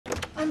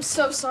I'm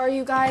so sorry,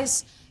 you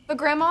guys. But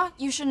Grandma,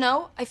 you should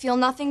know, I feel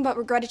nothing but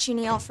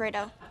regrettuccine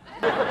Alfredo.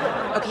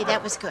 Okay,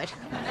 that was good.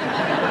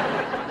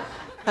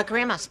 But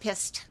Grandma's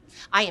pissed.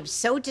 I am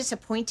so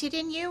disappointed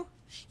in you.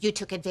 You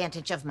took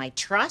advantage of my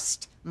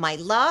trust, my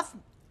love,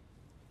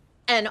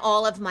 and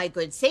all of my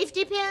good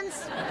safety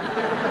pins.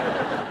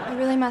 I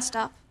really messed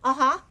up.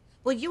 Uh-huh.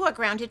 Well, you are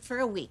grounded for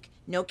a week.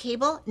 No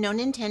cable, no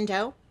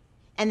Nintendo.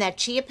 And that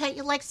Chia Pet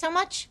you like so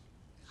much,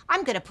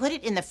 I'm gonna put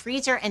it in the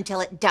freezer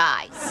until it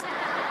dies.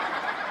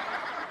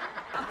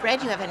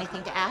 Fred, you have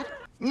anything to add?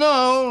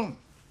 No,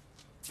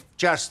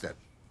 just that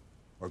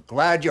we're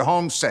glad you're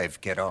home safe,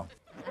 kiddo.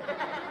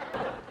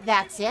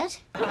 That's it?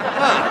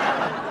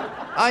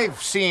 I've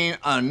seen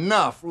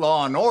enough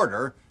Law and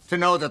Order to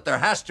know that there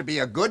has to be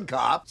a good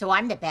cop. So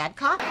I'm the bad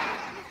cop?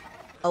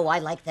 Oh, I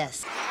like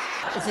this.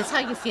 Is this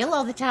how you feel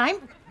all the time?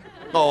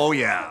 Oh,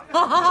 yeah.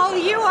 Oh,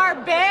 you are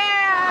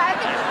bad!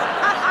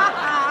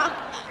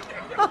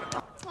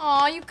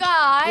 Aw, you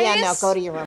guys. Yeah, no, go to your room.